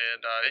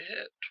 and I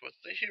hit with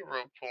the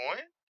hero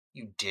point.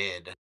 You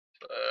did.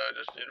 I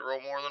just need to roll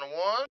more than a 1,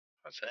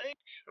 I think.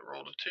 I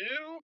rolled a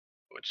 2,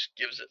 which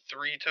gives it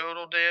 3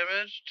 total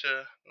damage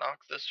to knock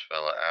this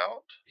fella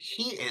out.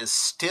 He is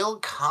still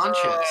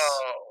conscious.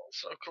 Oh,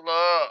 so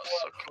close,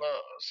 so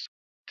close.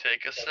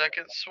 Take a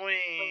second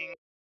swing.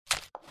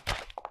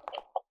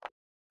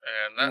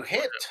 And You that's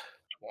hit.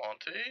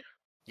 20.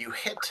 You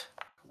hit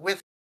with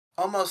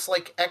almost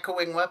like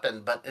echoing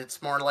weapon, but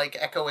it's more like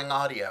echoing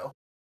audio.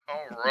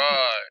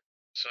 Alright.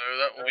 So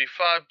that will be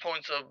 5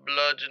 points of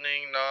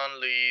bludgeoning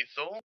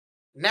non-lethal.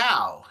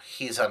 Now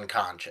he's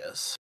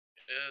unconscious.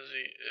 As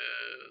he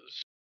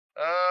is.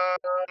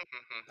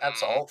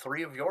 That's all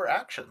 3 of your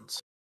actions.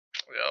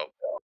 Yep.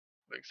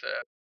 Big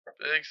sad.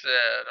 Big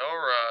sad.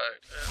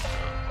 Alright. It's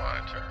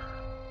my turn.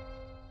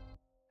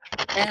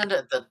 And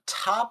at the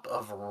top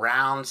of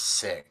round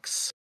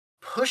 6,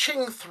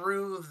 pushing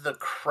through the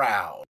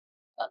crowd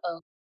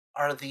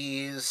are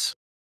these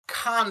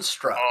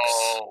constructs.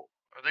 Oh,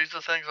 are these the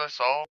things I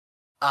saw?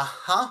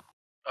 Uh-huh.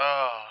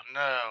 Oh,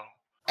 no.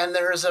 And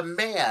there is a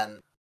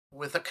man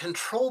with a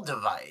control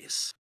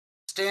device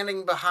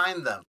standing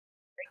behind them.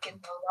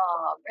 breaking the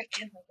law,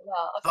 breaking the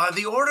law. By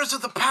the orders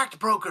of the Pact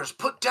Brokers,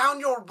 put down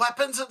your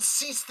weapons and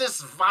cease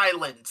this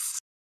violence.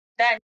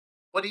 Then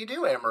What do you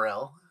do,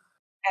 Amaryl?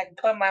 I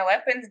put my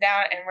weapons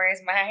down and raise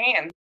my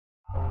hand.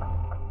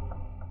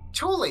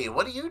 Julie,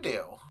 what do you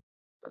do?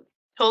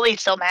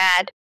 Tully's so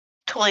mad.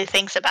 Tully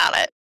thinks about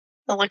it.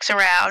 Looks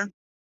around.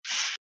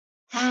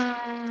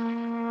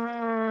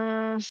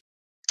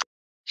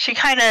 She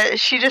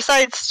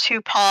decides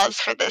to pause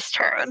for this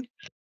turn.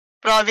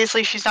 But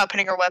obviously she's not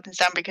putting her weapons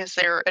down because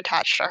they're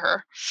attached to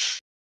her.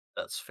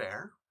 That's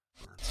fair.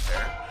 That's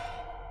fair.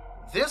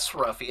 This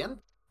ruffian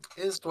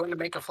is going to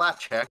make a flat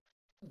check,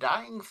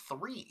 dying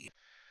 3.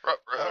 All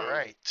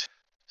right.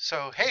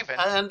 So Haven.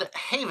 And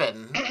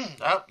Haven.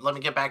 Let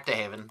me get back to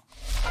Haven.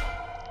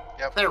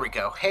 Yep. There we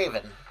go.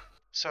 Haven.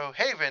 So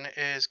Haven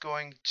is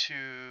going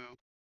to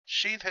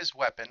sheath his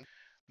weapon,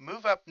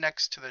 move up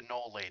next to the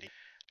Knoll Lady,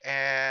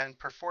 and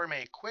perform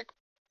a quick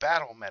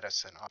battle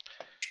medicine on.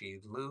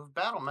 Sheath move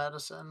battle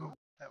medicine.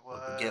 That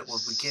was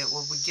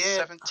What we get?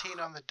 17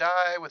 on the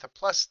die with a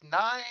 +9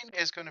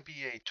 is going to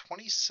be a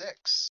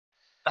 26.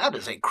 That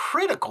is a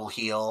critical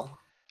heal.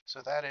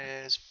 So that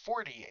is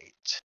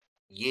 48.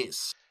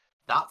 Yes.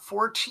 Not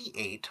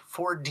 4T8,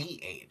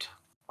 4D8.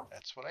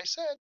 That's what I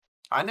said.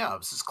 I know, I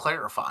was just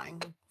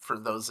clarifying for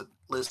those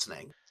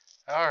listening.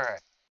 All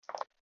right.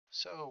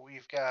 So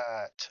we've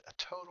got a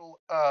total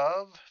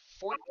of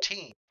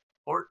 14.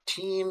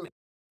 14.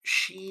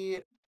 She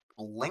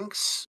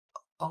blinks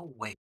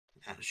away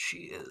as she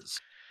is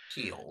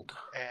healed.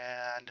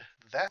 And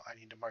that, I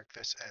need to mark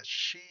this as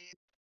sheath.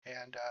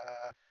 And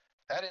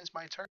that ends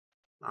my turn.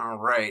 All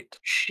right.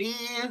 She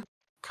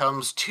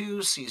comes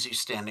to, sees you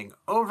standing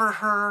over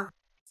her.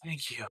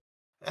 Thank you.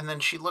 And then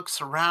she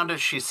looks around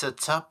as she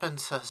sits up and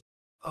says,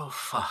 "Oh,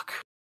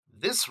 fuck."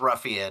 This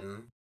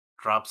ruffian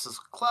drops his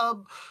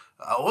club.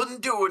 "I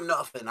wasn't doing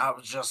nothing. I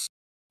was just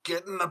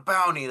getting a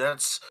bounty.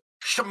 That's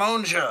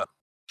Shimonja.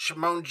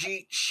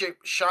 Shimonji,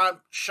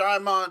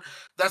 Shimon.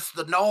 That's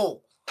the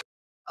Knoll."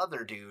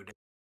 Other dude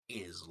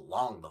is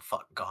long the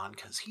fuck gone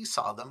because he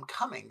saw them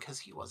coming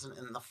because he wasn't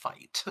in the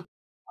fight.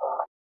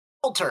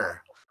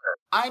 Walter,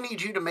 I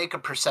need you to make a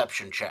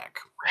perception check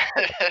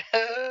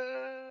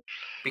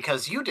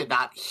because you did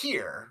not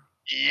hear.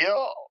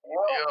 Yeah.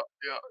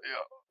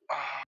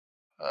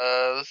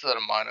 This is at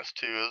a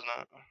 -2, isn't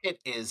it? It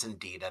is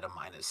indeed at a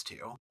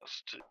 -2.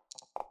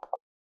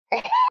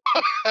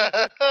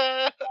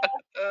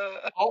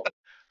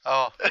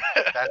 Oh,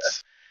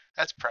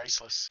 that's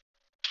priceless.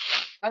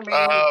 I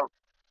mean,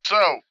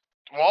 So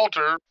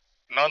Walter,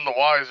 none the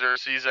wiser,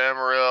 sees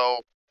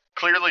Amaryl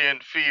clearly in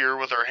fear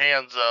with her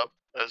hands up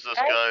as this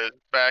guy is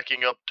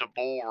backing up to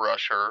bull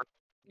rush her.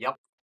 Yep.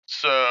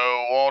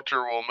 So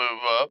Walter will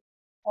move up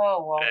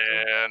Oh, Walter.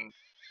 and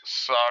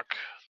sock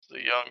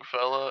the young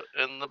fella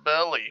in the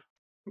belly.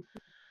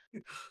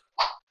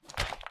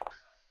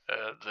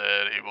 And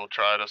then he will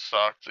try to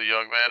sock the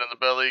young man in the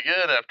belly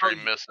again after he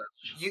misses.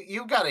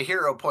 You got a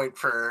hero point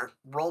for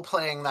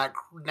role-playing that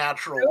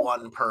natural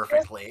one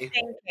perfectly.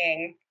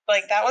 Thinking.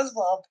 Like, that was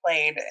well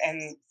played,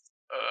 and...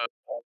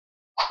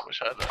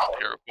 Wish I had a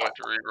hero point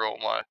to reroll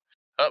my...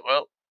 Oh,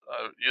 well,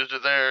 I used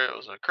it there. It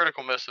was a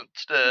critical miss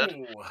instead.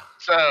 Ooh.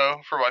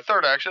 So, for my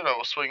third action, I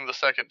will swing the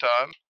second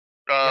time.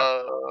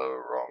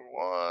 Wrong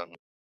one.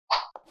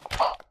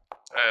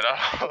 And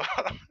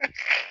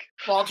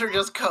Walter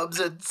just comes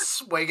in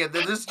swinging.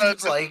 Then this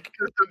dude's like...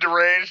 Just a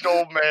deranged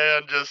old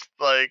man just,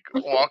 like,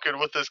 walking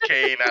with his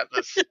cane at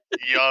this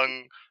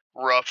young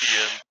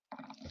ruffian.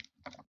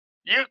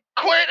 "You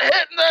quit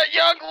hitting that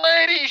young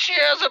lady! She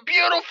has a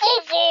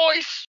beautiful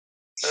voice!"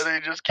 And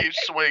he just keeps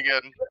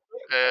swinging,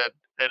 and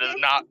it is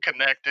not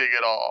connecting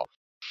at all.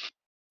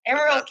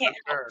 Emerald can't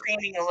help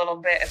screaming a little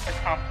bit as a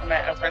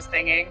compliment of her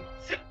singing.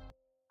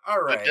 All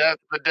right.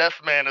 The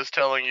deaf man is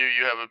telling you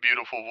you have a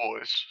beautiful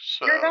voice.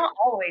 So. You're not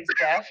always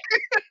deaf.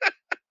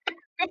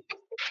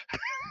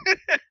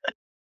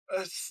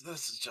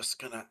 This is just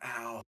gonna...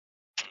 Ow.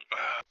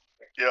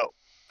 Yep.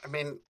 I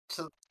mean,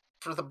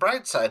 for the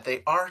bright side,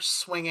 they are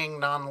swinging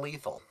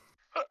non-lethal.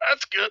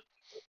 That's good.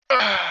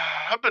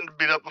 I've been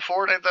beat up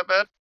before. It ain't that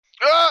bad.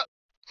 Ah!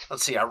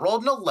 Let's see. I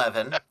rolled an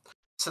 11,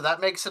 so that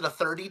makes it a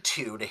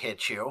 32 to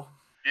hit you.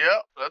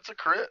 Yeah, that's a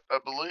crit, I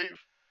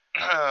believe.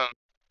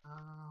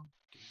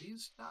 Do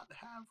these not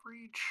have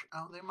reach?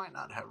 Oh, they might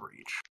not have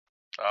reach.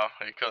 Oh,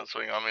 he couldn't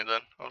swing on me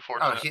then,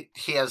 unfortunately. Oh,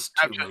 he has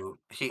 2 moves.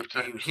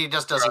 He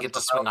just doesn't get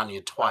to swing on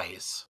you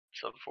twice.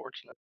 It's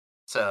unfortunate.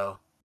 So,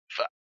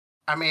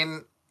 I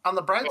mean, on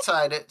the bright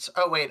side, it's...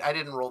 Oh, wait, I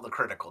didn't roll the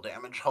critical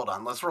damage. Hold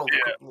on,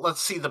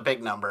 let's see the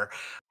big number.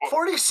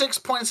 46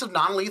 points of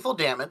non-lethal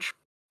damage.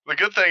 The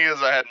good thing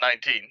is I had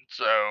 19,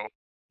 so...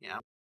 Yeah.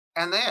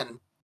 And then,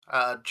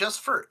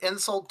 just for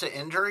insult to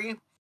injury,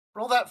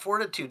 roll that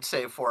fortitude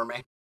save for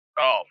me.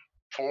 Oh,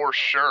 for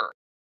sure.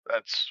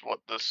 That's what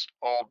this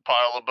old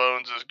pile of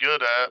bones is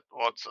good at.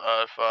 Once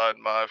I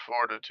find my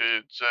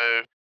fortitude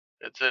save.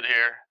 It's in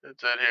here.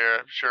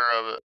 I'm sure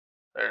of it.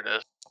 There it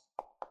is.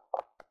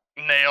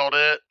 Nailed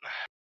it.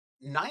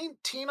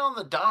 19 on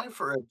the die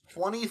for a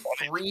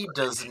 23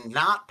 does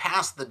not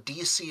pass the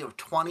DC of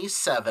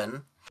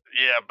 27.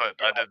 Yeah, but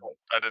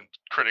I didn't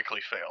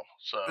critically fail.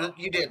 So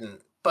You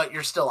didn't, but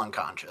you're still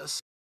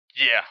unconscious.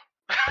 yeah.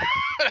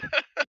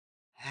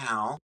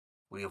 Now,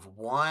 we have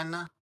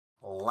one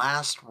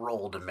last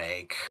roll to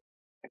make,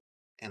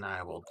 and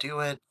I will do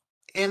it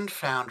in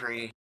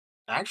Foundry.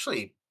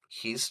 Actually,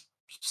 he's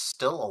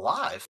still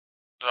alive.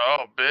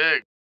 Oh,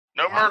 big.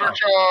 No murder Wow.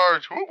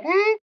 charge. Whoop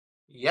whoop.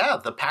 Yeah,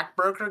 the pack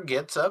broker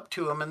gets up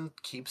to him and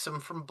keeps him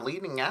from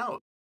bleeding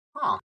out.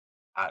 Huh.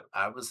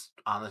 I was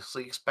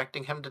honestly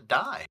expecting him to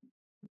die.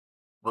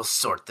 We'll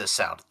sort this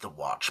out at the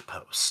watch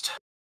post.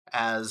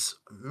 As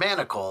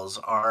manacles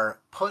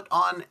are put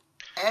on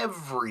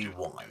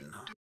everyone,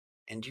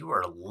 and you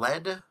are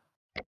led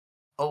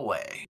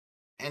away.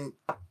 And,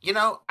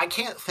 I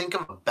can't think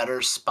of a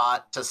better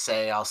spot to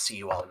say I'll see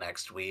you all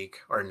next week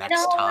or next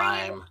No.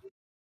 time.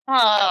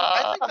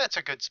 I think that's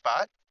a good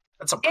spot.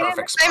 That's a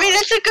perfect spot. I mean,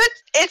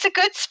 it's a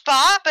good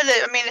spot, but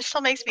it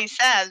still makes me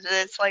sad that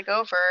it's like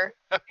over.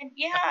 And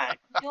yeah,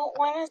 you don't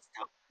want to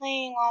stop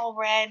playing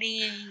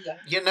already.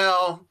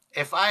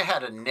 If I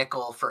had a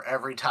nickel for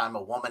every time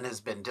a woman has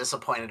been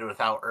disappointed with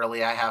how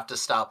early I have to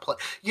stop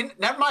playing.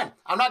 Never mind.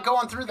 I'm not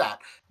going through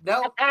that.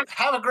 No.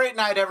 Have a great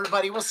night,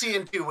 everybody. We'll see you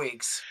in 2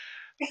 weeks.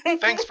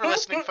 Thanks for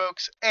listening,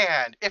 folks.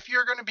 And if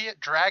you're going to be at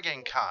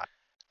Dragon Con,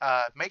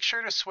 make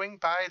sure to swing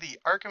by the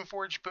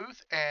Arkenforge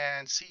booth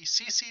and see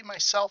CC,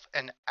 myself,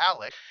 and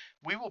Alec.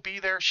 We will be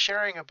there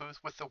sharing a booth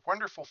with the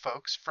wonderful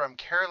folks from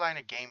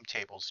Carolina Game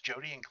Tables,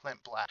 Jody and Clint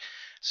Black.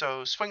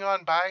 So swing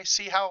on by,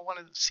 see how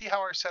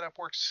our setup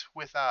works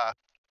with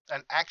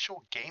an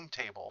actual game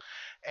table,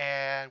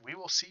 and we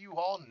will see you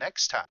all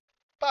next time.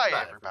 Bye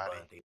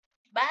everybody.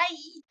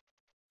 Bye.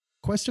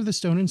 Quest of the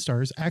Stone and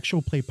Stars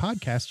actual play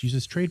podcast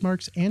uses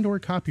trademarks and or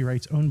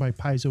copyrights owned by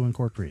Paizo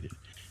Incorporated,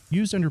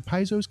 used under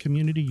Paizo's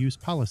community use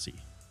policy,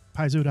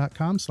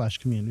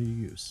 paizo.com/community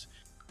use.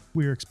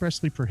 We are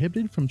expressly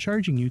prohibited from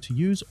charging you to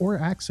use or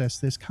access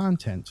this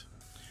content.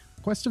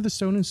 Quest of the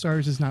Stone and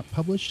Stars is not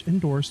published,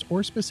 endorsed,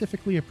 or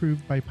specifically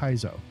approved by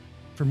Paizo.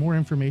 For more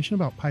information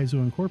about Paizo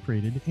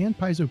Incorporated and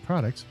Paizo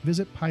products,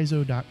 visit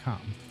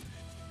paizo.com.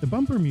 The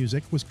bumper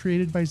music was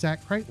created by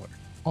Zach Kreitler.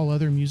 All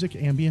other music,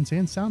 ambience,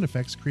 and sound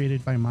effects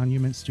created by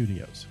Monument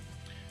Studios.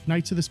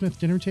 Knights of the Smith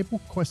Dinner Table,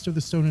 Quest of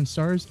the Stone and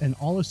Stars, and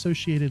all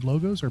associated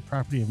logos are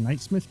property of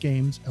Knightsmith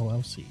Games,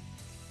 LLC.